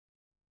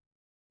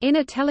In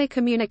a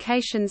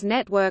telecommunications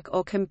network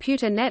or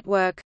computer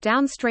network,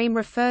 downstream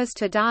refers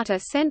to data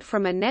sent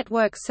from a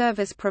network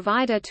service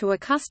provider to a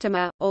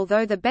customer.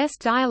 Although the best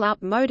dial-up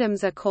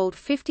modems are called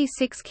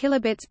 56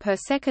 kilobits per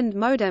second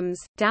modems,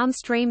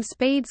 downstream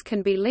speeds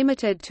can be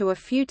limited to a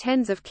few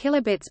tens of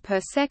kilobits per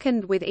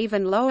second with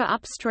even lower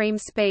upstream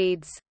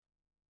speeds.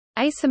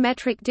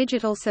 Asymmetric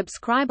digital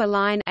subscriber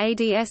line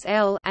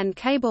 (ADSL) and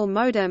cable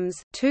modems,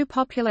 two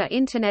popular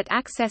Internet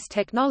access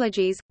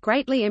technologies,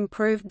 greatly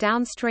improved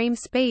downstream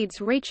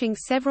speeds reaching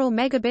several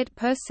megabit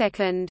per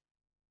second.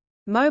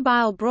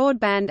 Mobile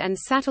broadband and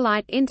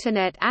satellite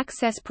Internet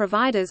access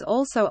providers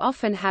also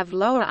often have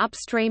lower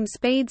upstream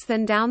speeds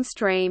than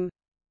downstream.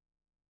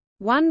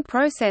 One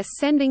process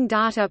sending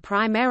data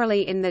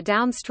primarily in the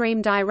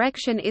downstream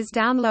direction is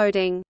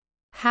downloading.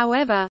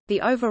 However,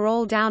 the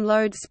overall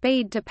download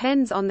speed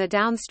depends on the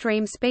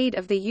downstream speed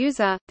of the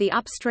user, the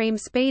upstream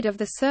speed of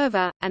the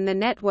server, and the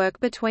network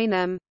between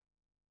them.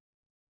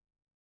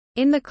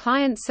 In the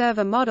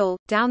client-server model,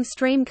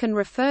 downstream can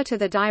refer to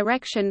the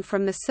direction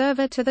from the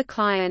server to the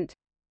client.